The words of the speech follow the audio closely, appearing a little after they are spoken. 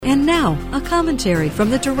And now, a commentary from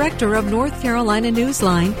the director of North Carolina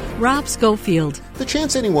Newsline, Rob Schofield. The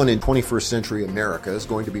chance anyone in 21st century America is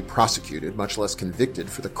going to be prosecuted, much less convicted,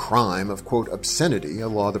 for the crime of, quote, obscenity, a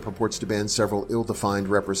law that purports to ban several ill-defined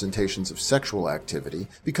representations of sexual activity,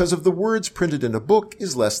 because of the words printed in a book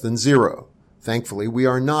is less than zero. Thankfully, we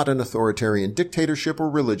are not an authoritarian dictatorship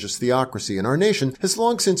or religious theocracy, and our nation has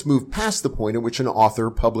long since moved past the point at which an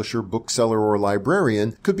author, publisher, bookseller, or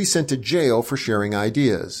librarian could be sent to jail for sharing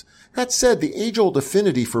ideas. That said, the age-old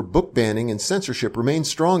affinity for book banning and censorship remains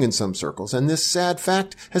strong in some circles, and this sad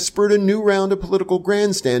fact has spurred a new round of political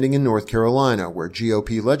grandstanding in North Carolina, where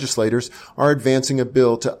GOP legislators are advancing a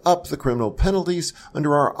bill to up the criminal penalties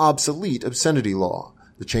under our obsolete obscenity law.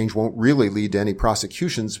 The change won't really lead to any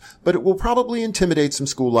prosecutions, but it will probably intimidate some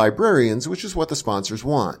school librarians, which is what the sponsors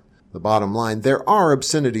want. The bottom line, there are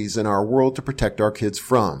obscenities in our world to protect our kids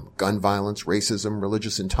from: gun violence, racism,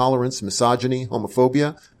 religious intolerance, misogyny,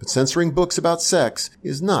 homophobia, but censoring books about sex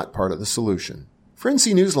is not part of the solution. For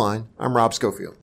NC Newsline, I'm Rob Schofield.